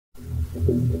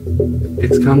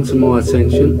It's come to my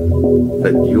attention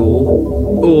that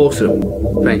you're awesome.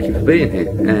 Thank you for being here,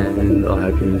 and I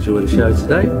hope you enjoy the show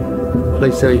today.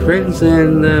 Please tell your friends,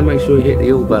 and make sure you hit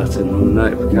the all button on the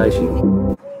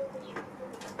notification.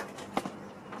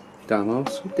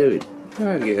 Dumbass, what are you doing?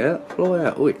 Go get out, fly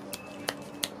out, oi.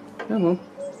 Come on.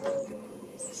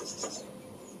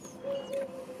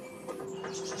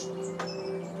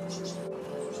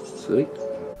 Sweet.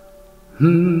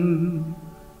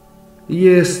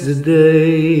 Yesterday,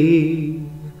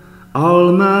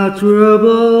 all my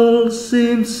troubles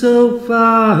seemed so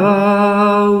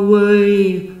far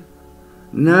away.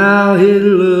 Now it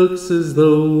looks as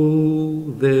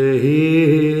though they're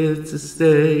here to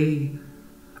stay.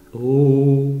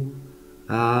 Oh,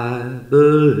 I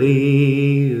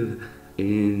believe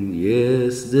in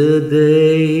yesterday.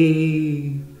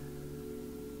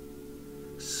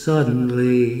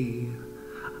 Suddenly,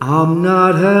 I'm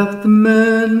not half the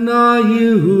man I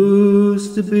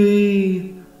used to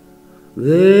be.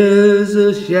 There's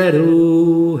a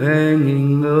shadow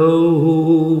hanging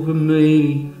over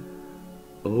me.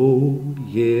 Oh,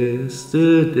 yesterday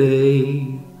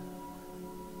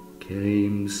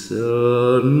came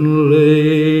suddenly.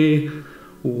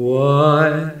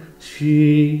 Why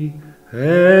she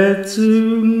had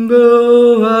to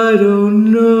go, I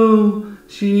don't know.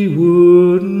 She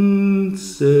wouldn't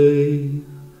say.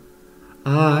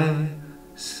 I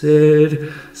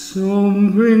said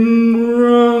something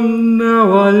wrong,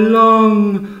 now I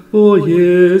long for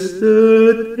yesterday.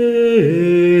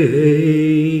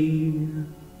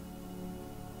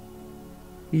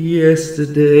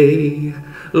 Yesterday,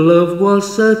 love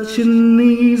was such an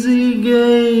easy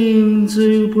game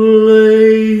to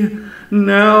play.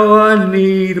 Now I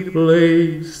need a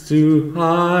place to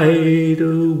hide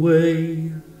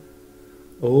away.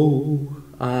 Oh,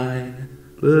 I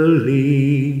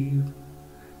believe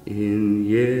in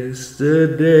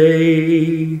yesterday.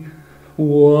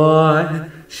 Why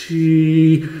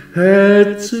she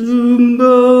had to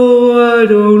go, I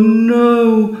don't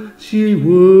know. She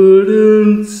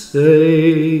wouldn't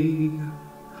say.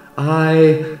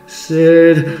 I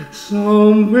said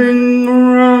something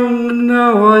wrong,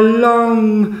 now I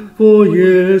long for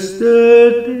yesterday.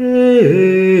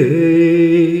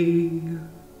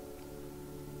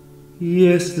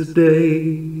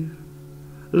 Yesterday,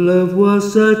 love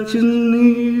was such an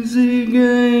easy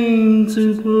game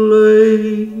to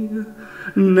play.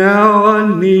 Now I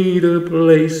need a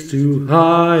place to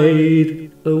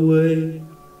hide away.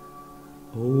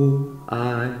 Oh,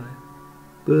 I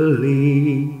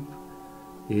believe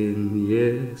in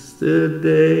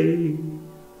yesterday.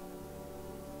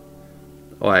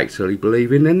 I actually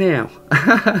believe in the now.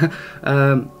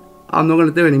 I'm not going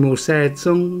to do any more sad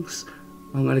songs.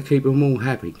 I'm going to keep them all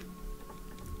happy.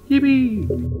 Yippee!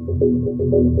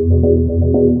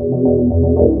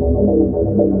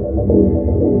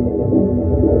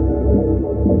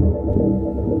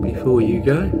 Before you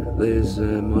go, there's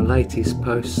my latest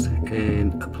post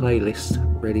and a playlist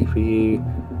ready for you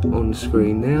on the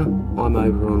screen now. I'm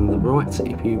over on the right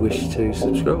if you wish to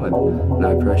subscribe.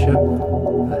 No pressure.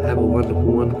 Have a wonderful,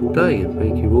 wonderful day, and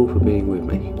thank you all for being with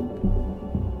me.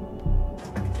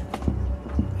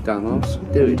 Dumbass,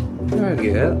 do it. Go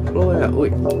get out, fly out, oi.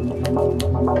 Come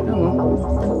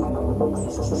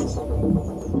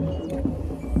on.